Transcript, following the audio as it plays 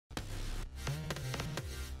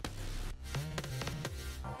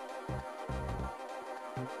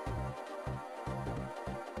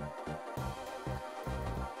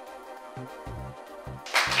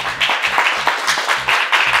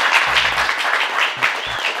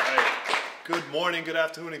Good morning, good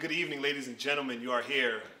afternoon, and good evening, ladies and gentlemen. You are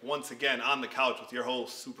here once again on the couch with your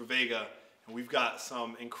host, Sooper Vega, and we've got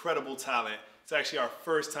some incredible talent. It's actually our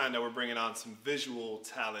first time that we're bringing on some visual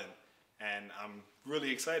talent, and I'm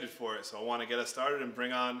really excited for it. So I want to get us started and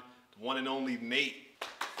bring on the one and only Nate.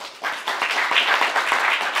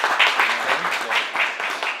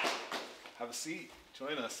 Have a seat.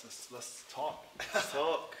 Join us. Let's talk. Let's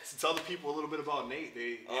talk. So tell the people a little bit about Nate.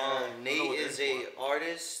 Nate is an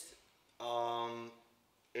artist.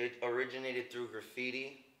 It originated through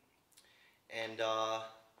graffiti, and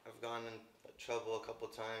I've gotten in trouble a couple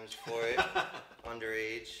times for it.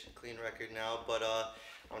 Underage, clean record now, but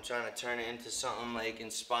I'm trying to turn it into something like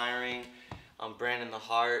inspiring. I'm branding the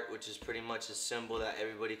heart, which is pretty much a symbol that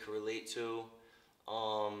everybody can relate to.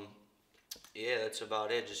 Yeah, that's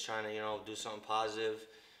about it. Just trying to, do something positive.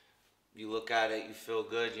 You look at it, you feel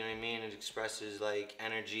good, you know what I mean? It expresses like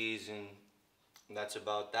energies, and that's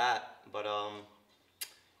about that. But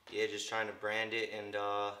yeah, just trying to brand it and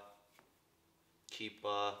keep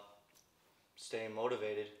staying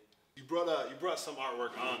motivated. You brought some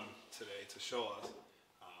artwork on today to show us,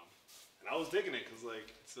 and I was digging it because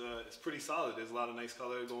like it's pretty solid. There's a lot of nice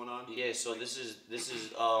color going on. Yeah, so this is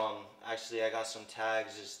actually I got some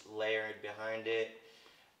tags just layered behind it.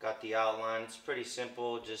 Got the outline. It's pretty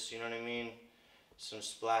simple. Just, you know what I mean? Some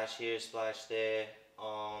splash here, splash there.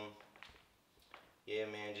 Yeah,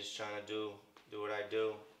 man, just trying to do what I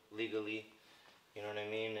do legally. You know what I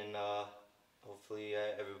mean? And hopefully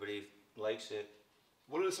everybody likes it.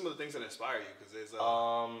 What are some of the things that inspire you? Because there's a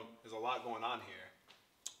lot going on here.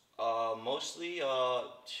 Mostly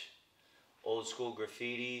old school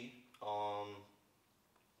graffiti,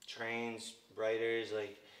 trains, writers.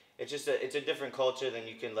 Like it's a different culture than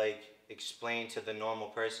you can like explain to the normal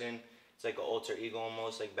person. It's like an alter ego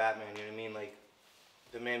almost, like Batman. You know what I mean? Like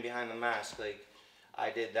the man behind the mask. Like I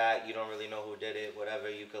did that. You don't really know who did it. Whatever.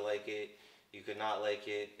 You could like it. You could not like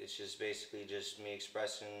it. It's just basically just me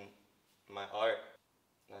expressing my art.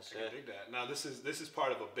 That's it. I dig that. Now this is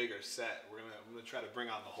part of a bigger set. I'm gonna try to bring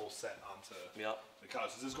on the whole set onto the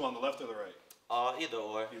couch. Does this go on the left or the right? Either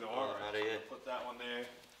or. Either or. Right. Put that one there.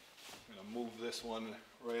 I'm gonna move this one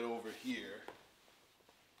right over here,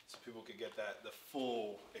 so people could get the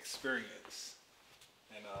full experience.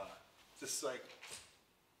 And just like,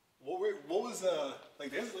 what was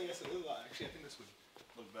like? There's like I said, actually I think this would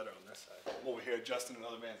look better on this side. I'm over here adjusting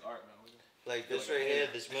another man's art now. Like this right here,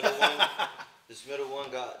 this middle one. This middle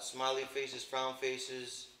one got smiley faces, frown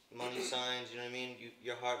faces, money signs. You know what I mean?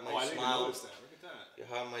 Your heart might smile. I didn't notice that. Look at that. Your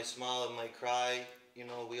heart might smile, it might cry. You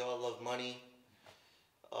know, we all love money.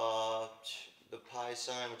 The pi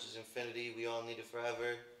sign, which is infinity. We all need it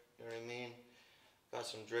forever. You know what I mean? Got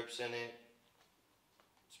some drips in it.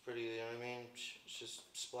 It's pretty. You know what I mean? It's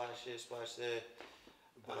just splash here, splash there.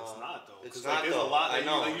 But it's not though. It's not though. I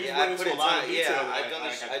know. I put it time. Yeah,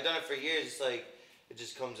 I've done it for years. It's like it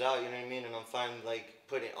just comes out. You know what I mean? And I'm finally like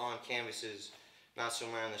putting it on canvases, not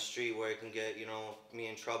somewhere on the street where it can get me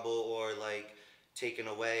in trouble or like taken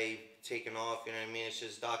away, taken off. You know what I mean? It's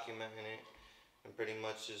just documenting it and pretty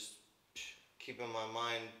much just keeping my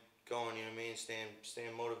mind going. You know what I mean?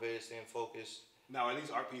 Staying motivated, staying focused. Now, are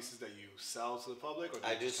these art pieces that you sell to the public? Or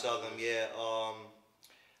I do sell them. Yeah.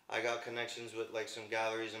 I got connections with like some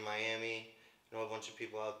galleries in Miami. I know a bunch of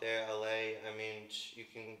people out there, LA. I mean, you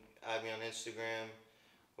can add me on Instagram,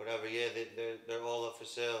 whatever. Yeah, they're all up for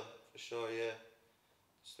sale, for sure, yeah.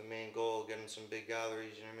 It's the main goal, getting some big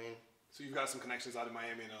galleries, you know what I mean? So you've got some connections out in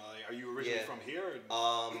Miami and LA. Are you originally from here?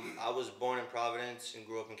 Or? I was born in Providence and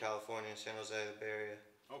grew up in California, in San Jose, the Bay Area.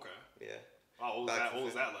 Okay. Yeah. Wow, what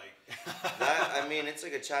was that like? I mean, it's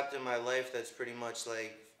like a chapter in my life that's pretty much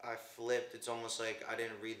like, I flipped. It's almost like I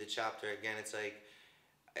didn't read the chapter again. It's like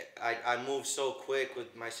I moved so quick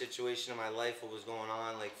with my situation in my life, what was going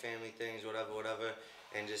on, like family things, whatever.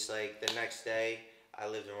 And just like the next day, I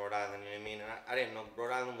lived in Rhode Island, you know what I mean? And I didn't know.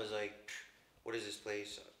 Rhode Island was like, what is this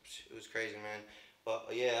place? It was crazy, man. But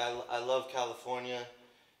yeah, I love California.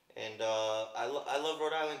 And I love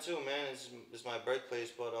Rhode Island too, man. It's my birthplace.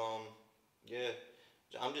 But yeah,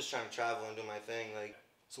 I'm just trying to travel and do my thing. Like.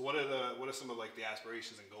 So what are some of like the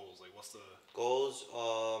aspirations and goals? Like what's the goals?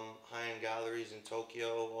 High-end galleries in Tokyo,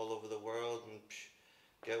 all over the world, and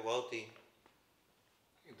get wealthy.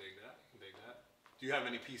 I can dig that. Do you have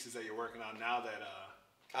any pieces that you're working on now that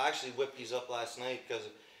I actually whipped these up last night because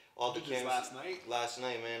all the last night. Last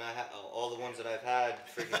night, man. I had all the ones that I've had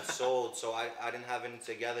freaking sold, so I didn't have any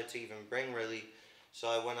together to even bring really. So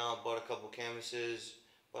I went out, bought a couple canvases,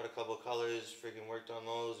 bought a couple colors, freaking worked on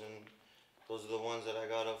those, and those are the ones that I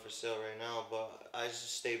got up for sale right now. But I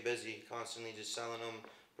just stay busy, constantly just selling them,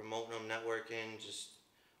 promoting them, networking, just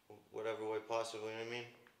whatever way possible. You know what I mean?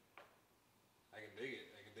 I can dig it.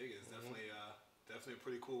 I can dig it. It's definitely a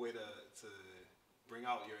pretty cool way to bring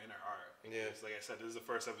out your inner art. Yeah. Because like I said, this is the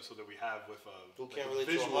first episode that we have with Who like can't a relate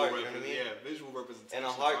to a visual heart, you know what I mean? Yeah, visual representation. And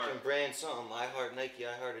a heart can brand something. I heart Nike,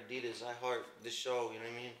 I heart Adidas, I heart this show, you know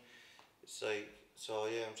what I mean? It's like, so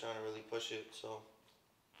yeah, I'm trying to really push it, so.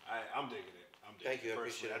 I'm digging it. Thank you, I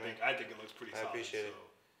appreciate it, man. I think it looks pretty solid. I appreciate it.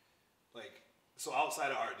 So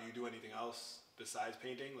outside of art, do you do anything else besides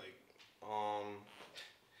painting? Like,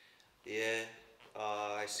 yeah,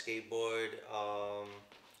 I skateboard, I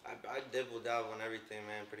dibble dabble on everything,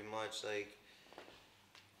 man, pretty much, like,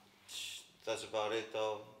 that's about it,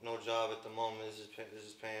 though. No job at the moment, this is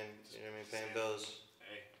paying, you know what I mean, paying bills.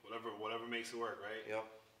 Hey, whatever makes it work, right? Yep.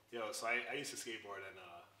 Yo, so I used to skateboard, and I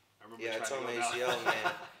remember I trying tore my to go ACL, down.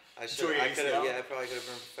 man. I probably could have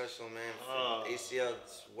been professional, man. Oh.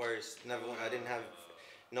 ACL's worst. I didn't have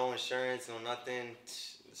no insurance, no nothing.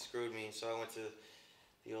 It screwed me, so I went to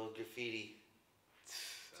the old graffiti.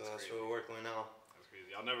 That's where we're working now. That's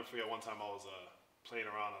crazy. I'll never forget one time I was playing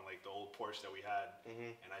around on like the old Porsche that we had,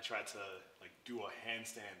 and I tried to like do a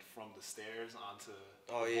handstand from the stairs onto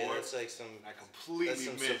the board. That's like some. I completely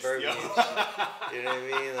missed. Suburban. You know what I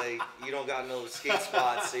mean? Like you don't got no skate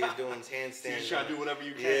spots, so you're doing handstands. So you try to do whatever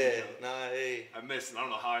you can. Yeah, hey. I missed, and I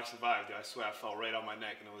don't know how I survived. Dude. I swear I fell right on my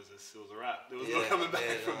neck, and it was a wrap. There was no coming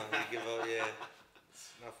back from that. You give up, It's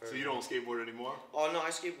not fair. So you don't skateboard anymore? Oh no, I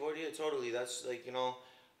skateboard. Yeah, totally. That's like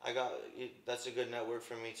that's a good network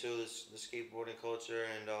for me too. The skateboarding culture,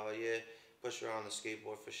 and push around the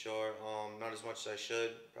skateboard for sure. Not as much as I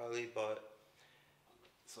should probably, but.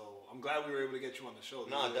 So I'm glad we were able to get you on the show.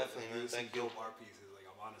 No, definitely, man. Thank you. Dope art pieces. Like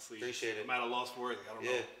I'm honestly appreciate it. I'm at a loss for words. I don't know.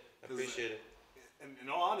 Yeah, I appreciate it. And in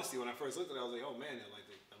all honesty, when I first looked at it, I was like, oh man, it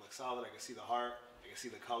looks solid. I can see the heart. I can see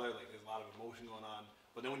the color. Like there's a lot of emotion going on.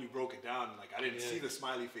 But then when you broke it down, like I didn't see the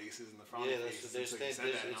smiley faces and the frowny faces. It's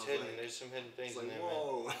hidden. There's some hidden things in there,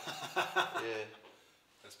 whoa. Man. Yeah.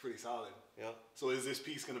 That's pretty solid. Yeah. So is this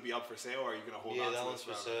piece gonna be up for sale, or are you gonna hold on to it? Yeah, that one's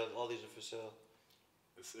for sale. All these are for sale.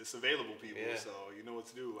 It's available, people. So you know what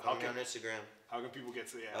to do. How can on Instagram? How can people get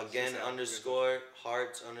to Again _hearts_you.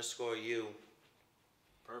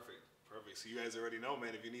 Perfect. So you guys already know,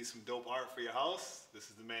 man. If you need some dope art for your house, this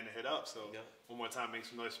is the man to hit up. So one more time, make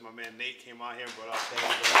some noise for my man Nate. Came out here and brought out.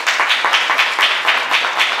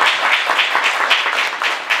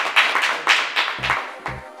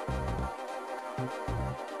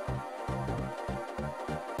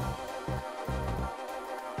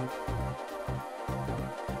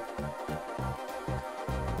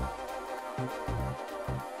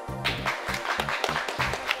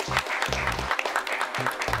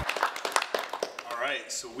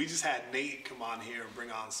 So we just had Nate come on here and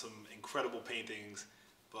bring on some incredible paintings,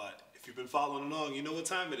 but if you've been following along, you know what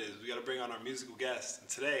time it is. We got to bring on our musical guest, and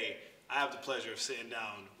today I have the pleasure of sitting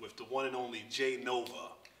down with the one and only Jay Nova,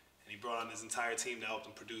 and he brought on his entire team to help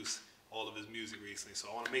him produce all of his music recently. So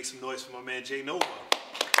I want to make some noise for my man Jay Nova.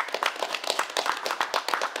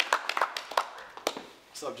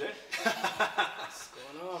 What's up, Jay? What's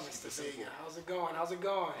going on, Mr. Vega? How's it going?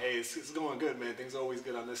 Hey, it's going good, man. Things are always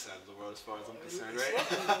good on this side of the world as far as I'm concerned, right?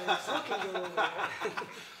 It's looking good over there.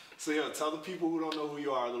 So, tell the people who don't know who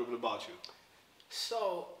you are a little bit about you.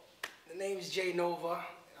 So, the name is Jay Nova.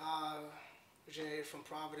 Originated from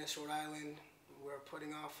Providence, Rhode Island. We're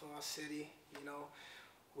putting off our city, you know.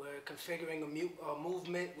 We're configuring a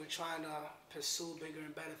movement. We're trying to pursue bigger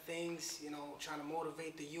and better things, you know, trying to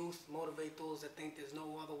motivate the youth, motivate those that think there's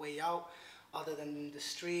no other way out other than the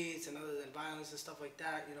streets and other than violence and stuff like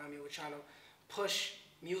that. You know what I mean? We're trying to push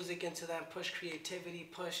music into them, push creativity,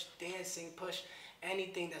 push dancing, push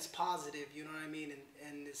anything that's positive, you know what I mean?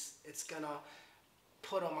 And it's going to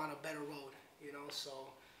put them on a better road, you know?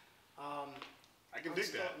 So, I can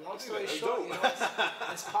dig that. Long story short, you know,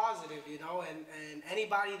 it's positive, you know, and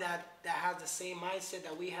anybody that has the same mindset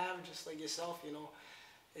that we have, just like yourself, you know,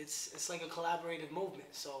 it's like a collaborative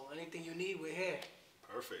movement. So anything you need, we're here.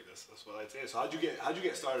 Perfect. That's what I'd say. So how'd you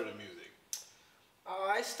get started in music?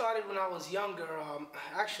 I started when I was younger.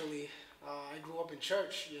 Actually, I grew up in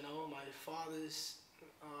church. You know, my father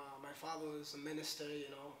was a minister. You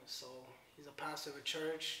know, so he's a pastor of a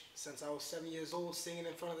church. Since I was 7 years old, singing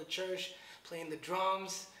in front of the church, playing the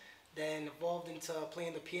drums, then evolved into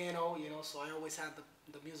playing the piano. You know, so I always had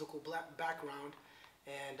the musical background,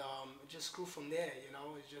 and it just grew from there. You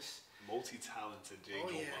know, it's just. Multi-talented Jay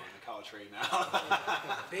Nova on the couch right now.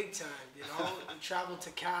 Big time, you know. We traveled to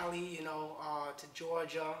Cali, you know, to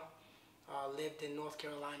Georgia. Lived in North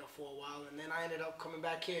Carolina for a while, and then I ended up coming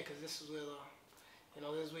back here because this is where, you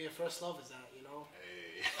know, this is where your first love is at, you know.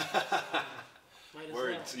 Hey. Might as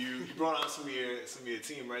Word. well. So you brought out some of your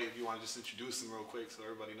team, right? If you want to just introduce them real quick so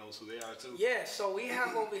everybody knows who they are too. Yeah, so we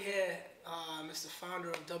have over here Mr. Founder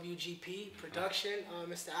of WGP Production,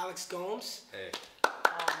 Mr. Alex Gomes. Hey.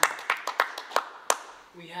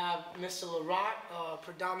 We have Mr. Laurent,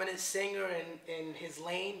 predominant singer in his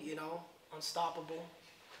lane, you know, unstoppable,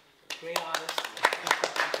 great artist.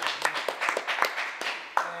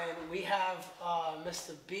 And we have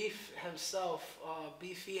Mr. Beef himself,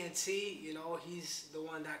 Beef ENT, you know, he's the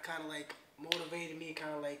one that kind of like motivated me,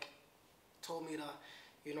 kind of like told me to,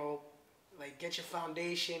 you know, like get your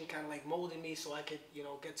foundation, kind of like molded me so I could, you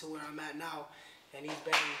know, get to where I'm at now. And he's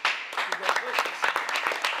been pushing. So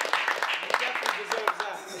he definitely deserves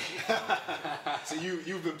that. So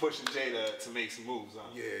you've been pushing Jay to make some moves, huh?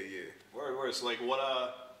 Yeah. Word. So like what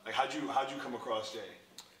like how'd you come across Jay?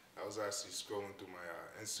 I was actually scrolling through my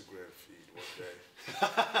Instagram feed one day,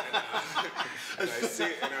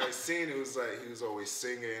 and I seen he was always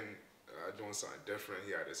singing, doing something different.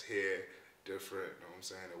 He had his hair different. You know what I'm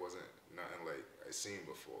saying? It wasn't nothing like I seen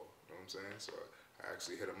before. You know what I'm saying? So I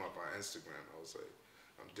actually hit him up on Instagram. I was like,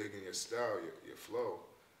 I'm digging your style, your flow.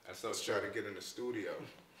 Let's try to get in the studio.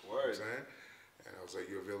 Word. You know what I'm saying? And I was like,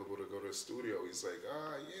 you available to go to the studio? He's like,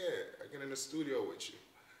 yeah, I get in the studio with you.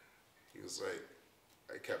 He was like,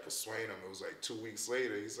 I kept persuading him. It was like 2 weeks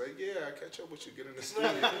later. He's like, yeah, I catch up with you, get in the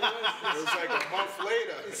studio. It was like a month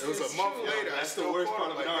later. I That's the still worst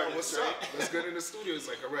called part of him, an like, yo, artist, what's right? up? Let's get in the studio.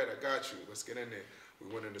 He's like, all right, I got you. Let's get in there.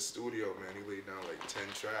 We went in the studio, man. He laid down like 10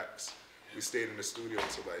 tracks. We stayed in the studio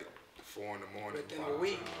until like 4 in the morning. Within a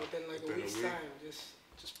week, within a week's time,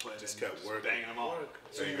 Just kept working. banging them out.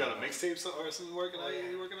 So you got a mixtape or something working on?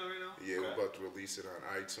 You working on right now? Yeah, we're about to release it on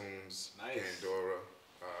iTunes, Nice. Pandora.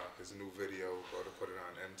 His new video, about to put it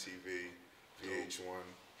on MTV, VH1.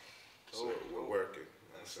 So we're working.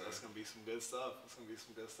 That's gonna be some good stuff.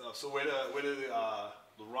 So where did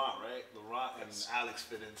Laurent, right? Laurent and Alex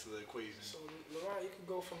fit into the equation? So Laurent, you can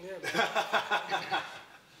go from there,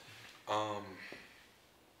 man.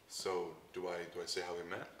 So do I say how we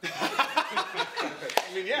met?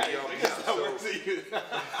 I mean, yeah. I guess that works for you.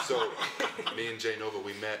 So me and Jay Nova,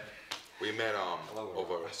 we met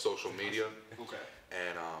over social media. Okay.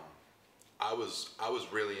 And I was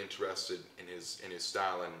really interested in his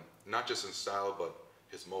style, and not just in style, but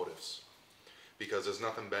his motives, because there's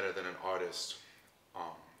nothing better than an artist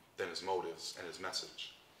than his motives and his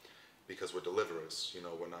message, because we're deliverers. You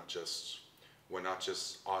know, we're not just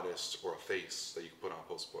artists or a face that you can put on a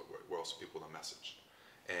post, but we're also people with a message.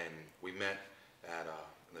 And we met at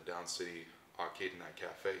in the Down City Arcade Night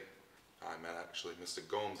Cafe. I met actually Mr.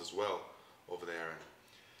 Gomes as well over there, and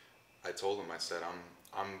I told him, I said,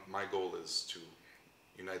 my goal is to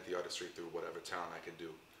unite the artistry through whatever talent I can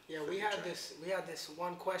do. Yeah, we had this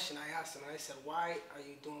one question I asked him, and I said, why are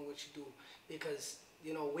you doing what you do? Because,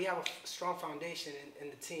 you know, we have a strong foundation in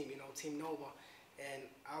the team, you know, Team Nova, and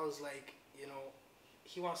I was like, you know,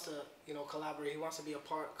 he wants to, you know, collaborate, he wants to be a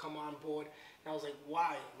part, come on board, and I was like,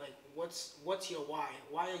 why? Like, what's your why?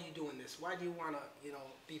 Why are you doing this? Why do you want to, you know,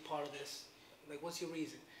 be part of this? Like, what's your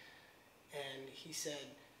reason? And he said,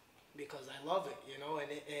 because I love it, you know, and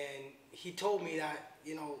he told me that,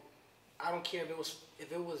 you know, I don't care if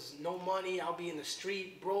it was no money, I'll be in the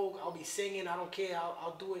street broke, I'll be singing, I don't care,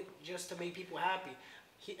 I'll do it just to make people happy.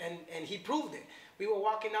 And he proved it. We were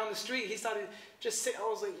walking down the street, he started just singing. I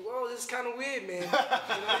was like, whoa, this is kind of weird, man. You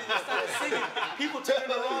know, he just started singing. People turning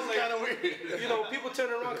around like, kind of weird. you know, people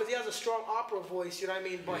turning around because he has a strong opera voice, you know what I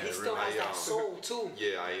mean? But he still has that soul too.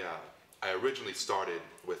 Yeah, I originally started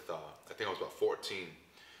with, I think I was about 14,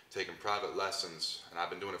 taking private lessons, and I've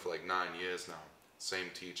been doing it for like 9 years now.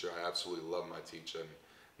 Same teacher. I absolutely love my teacher and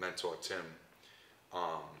mentor, Tim.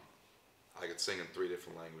 I could sing in 3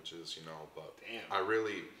 different languages, you know, but Damn. I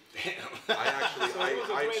really, Damn. I actually, So it was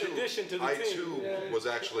a great addition to the I team. too Yeah. was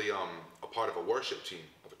actually a part of a worship team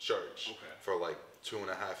of a church Okay. for like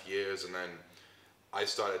 2.5 years, and then I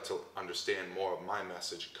started to understand more of my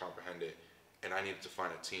message, comprehend it, and I needed to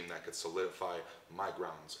find a team that could solidify my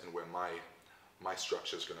grounds and where my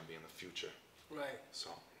structure is going to be in the future. Right. So.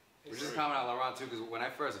 We just comment on Laurent too, because when I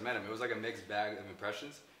first met him, it was like a mixed bag of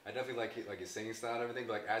impressions. I definitely like his singing style and everything,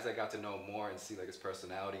 but like as I got to know more and see like his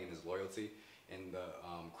personality and his loyalty and the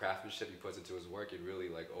craftsmanship he puts into his work, it really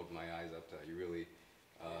like opened my eyes up to that. He really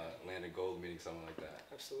landed gold meeting someone like that.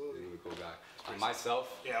 Absolutely. He's a really cool guy. Myself.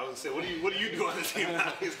 Yeah, I was gonna say, what do you do on the team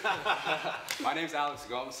now? My name's Alex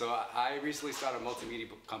Gomes. So I recently started a multimedia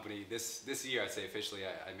company this year. I'd say officially,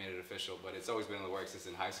 I made it official, but it's always been in the works since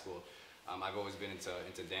in high school. I've always been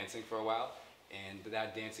into dancing for a while, and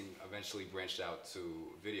that dancing eventually branched out to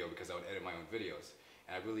video because I would edit my own videos.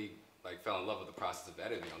 And I really like fell in love with the process of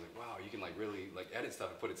editing. I was like, wow, you can like really like edit stuff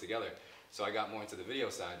and put it together. So I got more into the video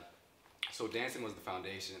side. So dancing was the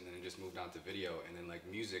foundation, and then it just moved on to video, and then like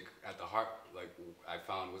music at the heart, like I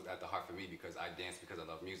found was at the heart for me because I dance because I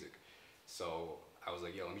love music. So I was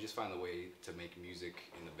like, yo, let me just find a way to make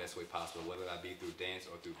music in the best way possible, whether that be through dance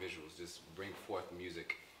or through visuals. Just bring forth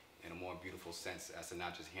music in a more beautiful sense as to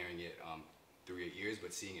not just hearing it through your ears,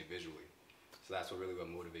 but seeing it visually. So that's what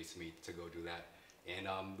motivates me to go do that. And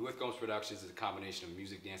with Gomes Productions is a combination of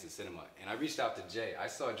music, dance, and cinema. And I reached out to Jay. I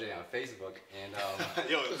saw Jay on Facebook, and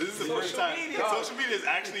yo, this is the first time social media is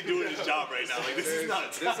actually doing its job right now. Like this is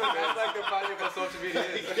nuts. That's like the funny about social media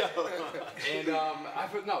is. And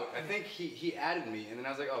I think he added me, and then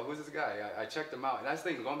I was like, oh, who's this guy? I checked him out, and I was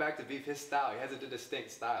thinking, going back to Beef, his style, he has a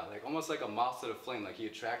distinct style, like almost like a moth to the flame. Like he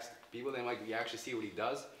attracts people, then like you actually see what he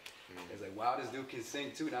does. It's like, wow, this dude can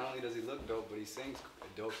sing too. Not only does he look dope, but he sings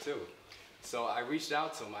dope too. So I reached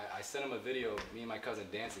out to him. I sent him a video of me and my cousin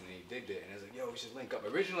dancing, and he digged it. And I was like, yo, we should link up.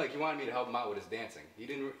 Originally, like, he wanted me to help him out with his dancing. He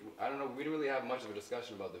didn't, I don't know, we didn't really have much of a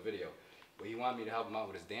discussion about the video, but he wanted me to help him out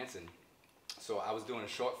with his dancing. So I was doing a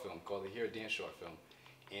short film called the Here Dance short film.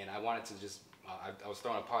 And I wanted to just, I was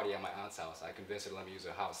throwing a party at my aunt's house. I convinced her to let me use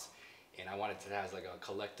her house. And I wanted to have like a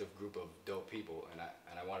collective group of dope people, and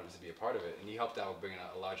I wanted him to be a part of it. And he helped out with bringing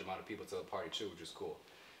a large amount of people to the party too, which was cool.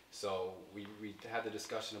 So we had the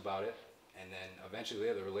discussion about it. And then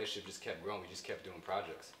eventually the relationship just kept growing. We just kept doing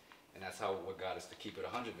projects. And that's what got us to Keep It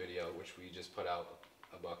 100 video, which we just put out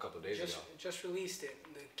about a couple of days ago. Just released it,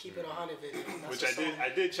 the Keep It 100 video. Which I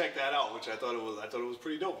did check that out, which I thought it was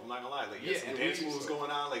pretty dope. I'm not gonna lie. Like, some dance moves going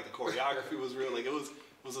on, like the choreography was real. Like it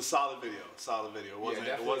was a solid video.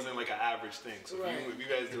 It wasn't like an average thing. So if you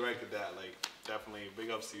guys directed that, like definitely big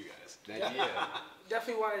ups to you guys.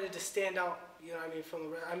 Definitely wanted it to stand out. You know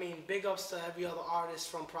what I mean? Big ups to every other artist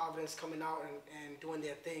from Providence coming out and doing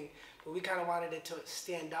their thing. But we kind of wanted it to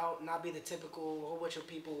stand out, not be the typical whole bunch of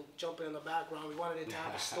people jumping in the background. We wanted it to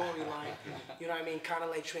have a storyline, you know what I mean? Kind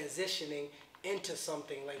of like transitioning into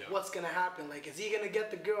something. Like, what's going to happen? Like, is he going to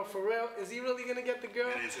get the girl for real? Is he really going to get the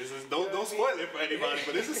girl? Don't spoil it for anybody,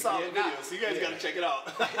 but it's a solid video, so you guys got to check it out.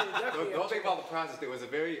 Don't think about the process. It was a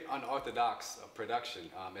very unorthodox production.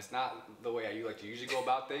 It's not the way I like to usually go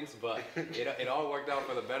about things, but it all worked out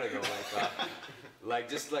for the better though. Like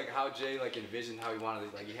just like how Jay like envisioned how he wanted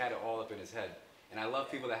it, like he had it all up in his head. And I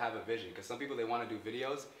love people that have a vision, because some people, they want to do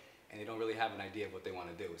videos and they don't really have an idea of what they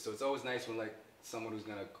want to do. So it's always nice when like someone who's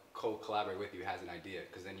gonna collaborate with you has an idea,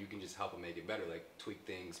 because then you can just help them make it better, like tweak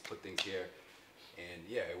things, put things here, and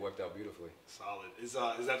yeah, it worked out beautifully. Solid. Is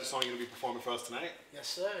that the song you're gonna be performing for us tonight? Yes,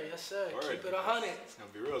 sir. Yes, sir. Word. Keep It 100. It's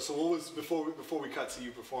gonna be real. So what was before we cut to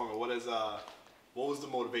you performing? What was the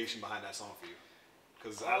motivation behind that song for you?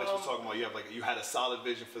 Because Alex was talking about you had a solid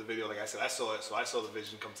vision for the video. Like I said, I saw it, so I saw the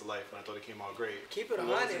vision come to life, and I thought it came out great. Keep It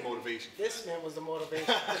 100. What was the motivation? This man was the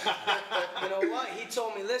motivation. You know what? He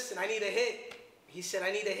told me, listen, I need a hit. He said,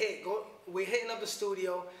 I need a hit. We're hitting up the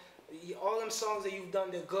studio. All them songs that you've done,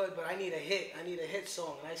 they're good, but I need a hit. I need a hit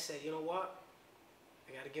song. And I said, you know what?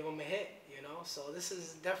 I got to give him a hit, you know? So this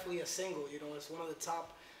is definitely a single, you know? It's one of the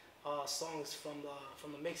top songs from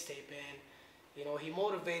the mixtape. And, you know, he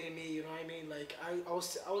motivated me, you know what I mean? Like, I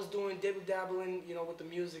was doing dibble-dabbling, you know, with the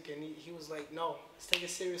music, and he was like, no, let's take it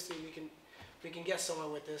seriously. We can get somewhere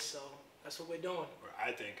with this, so that's what we're doing.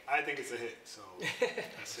 I think it's a hit, so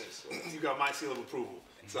that's it. So you got my seal of approval.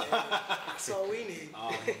 So that's all we need.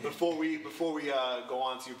 Before we go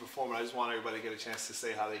on to your performance, I just want everybody to get a chance to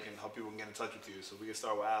say how people can get in touch with you. So we can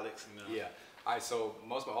start with Alex. And, All right. So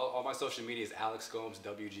all my social media is Alex Gomes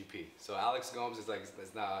WGP. So Alex Gomes is like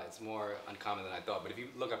it's more uncommon than I thought. But if you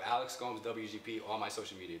look up Alex Gomes WGP, all my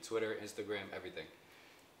social media, Twitter, Instagram, everything.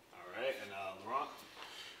 All right. And Laurent.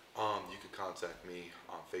 You can contact me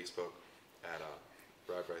on Facebook at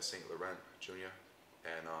Brad St. Laurent Jr.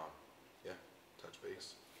 and touch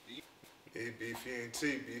base. Hey, BeefENT,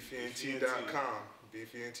 BeefENT.com,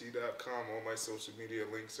 BeefENT.com. All my social media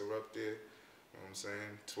links are up there. You know what I'm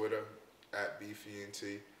saying? Twitter at BeefENT.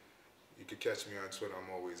 You can catch me on Twitter.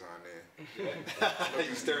 I'm always on there.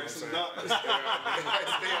 You stirring something up? I stay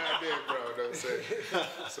on there, bro. You know what I'm saying?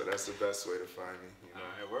 So that's the best way to find me. You know?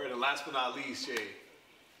 All right, word. And last but not least, Jay.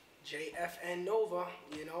 JFN Nova,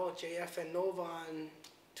 you know, JFN Nova on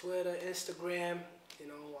Twitter, Instagram, you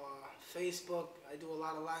know, Facebook. I do a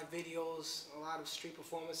lot of live videos, a lot of street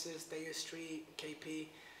performances, Thayer Street, KP.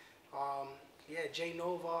 J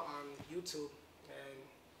Nova on YouTube, and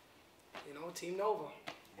you know, Team Nova.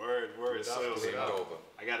 Word. So, Team Nova.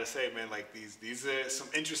 I gotta say, man, like these are some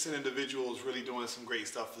interesting individuals really doing some great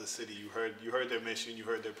stuff for the city. You heard their mission, you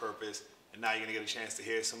heard their purpose, and now you're gonna get a chance to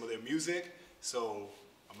hear some of their music. So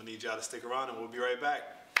I'm gonna need y'all to stick around and we'll be right back.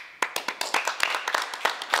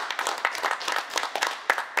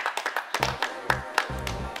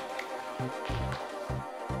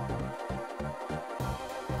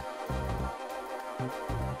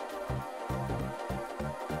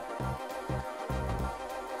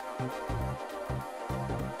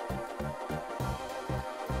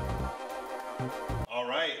 All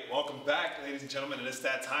right, welcome back, ladies and gentlemen, and it's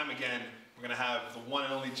that time again. We're gonna have the one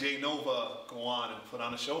and only Jay Nova go on and put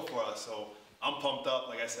on a show for us. So I'm pumped up.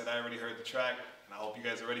 Like I said, I already heard the track, and I hope you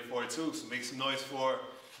guys are ready for it too. So make some noise for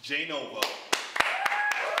Jay Nova.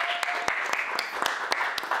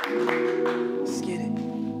 Let's get it.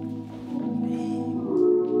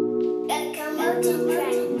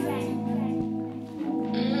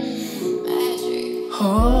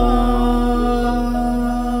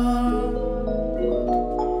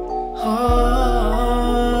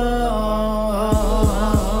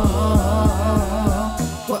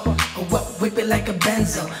 Whip it like a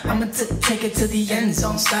benzo. I'ma take it to the end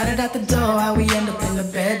zone. Started at the door, how we end up in the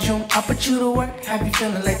bedroom. I'll put you to work, have you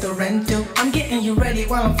feeling like the rent due. I'm getting you ready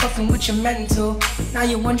while I'm fucking with your mental. Now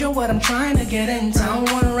you wonder what I'm trying to get into. I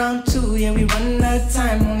want round two, yeah, we running out of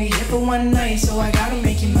time. Only here for one night, so I gotta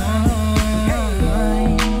make you mine.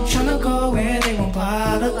 Tryna go where they won't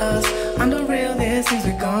bother us. On the real, there's things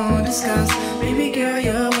we're gonna discuss. Baby girl,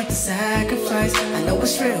 you're worth the sacrifice. I know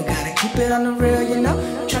it's real, gotta keep it on the real, you know.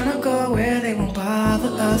 Tryna go where they won't bother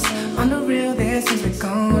us. On the real, there's things we're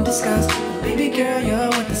gonna discuss. Baby girl, you're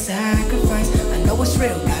worth the sacrifice. I know it's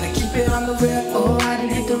real, gotta keep it on the real. Oh, I done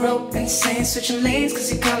hit the road, insane, switching lanes,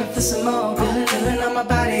 cause you calling for some more. Feeling on my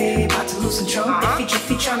body, about to lose control. If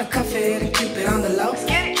you tryna cuff it and keep it on the low,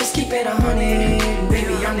 just keep it 100.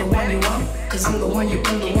 Baby, I'm the one you want, cause I'm the one you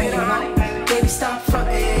want. Baby, stop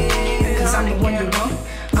frontin', cause I'm the one you want.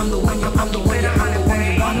 I'm the one you want.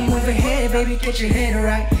 Move ahead, baby, get your head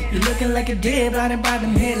right. You looking like a dead, blinded by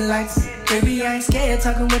them headlights. Baby, I ain't scared,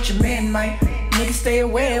 talking with your man, Mike. Nigga, stay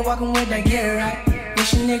away, walking with that get right.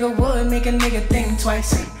 Wish a nigga would make a nigga think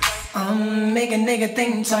twice. Make a nigga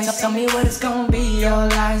think twice. Tell me what it's gonna be,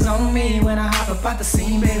 all eyes on me. When I hop up out the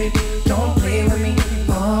scene, baby, don't play with me.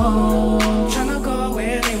 Oh, tryna go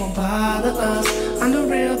where they won't bother us. On the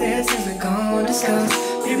real, there's things we're gonna discuss.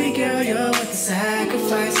 Baby girl, you're worth the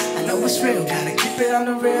sacrifice. I know it's real, gotta keep it on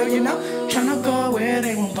the real, you know. Tryna go where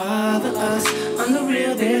they won't bother us. On the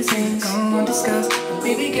real, there's things gonna discuss.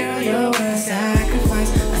 Baby girl, you're worth the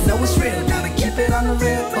sacrifice. I know it's real, gotta keep it on the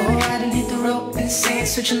real. Oh, I done hit the road, insane,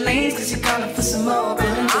 switching lanes, cause you're calling for some more.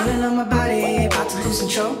 Feeling on my body, about to lose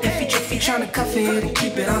control. If you tryna cuff it and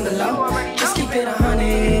keep it on the low, just keep it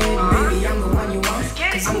 100. Baby, I'm the one you want,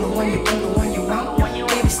 cause I'm the one you want.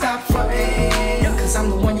 Baby, stop frontin', cause I'm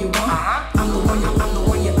the one you want. I'm the one you want.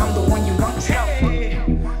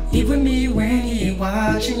 Leave with me when he ain't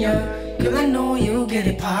watching ya. Girl, I know you get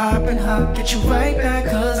it poppin', huh? Get you right back,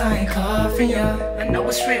 cause I ain't cuffin' ya. I know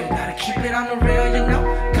it's real, gotta keep it on the real, you know.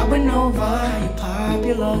 Going over, you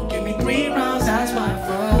popular. Give me 3 rounds, that's why I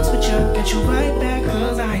fucks with ya. Get you right back,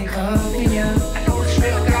 cause I ain't cuffin' ya. I know it's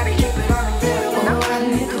real, gotta keep it on the real. Oh, I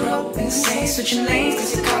done hit the road, insane, switching lanes,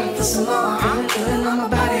 cause you're calling for some more. Feeling on my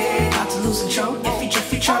body, about to lose control.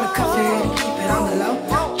 If you tryna cuff it and keep it on the low,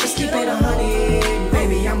 just keep it 100.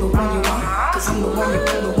 Baby, I'm the one you want, cause I'm the one you want.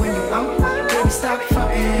 Baby, stop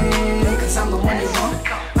frontin', cause I'm the one you want.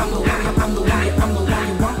 I'm the one you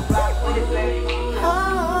want.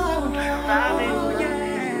 Oh,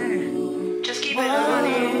 yeah. Just keep it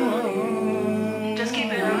 100. Just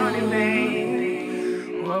keep it 100,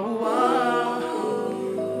 baby. Whoa, whoa.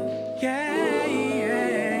 Yeah,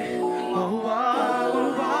 yeah. Whoa,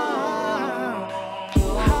 whoa, whoa.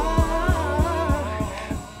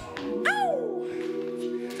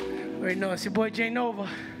 Right now, it's your boy Jay Nova.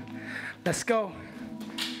 Let's go.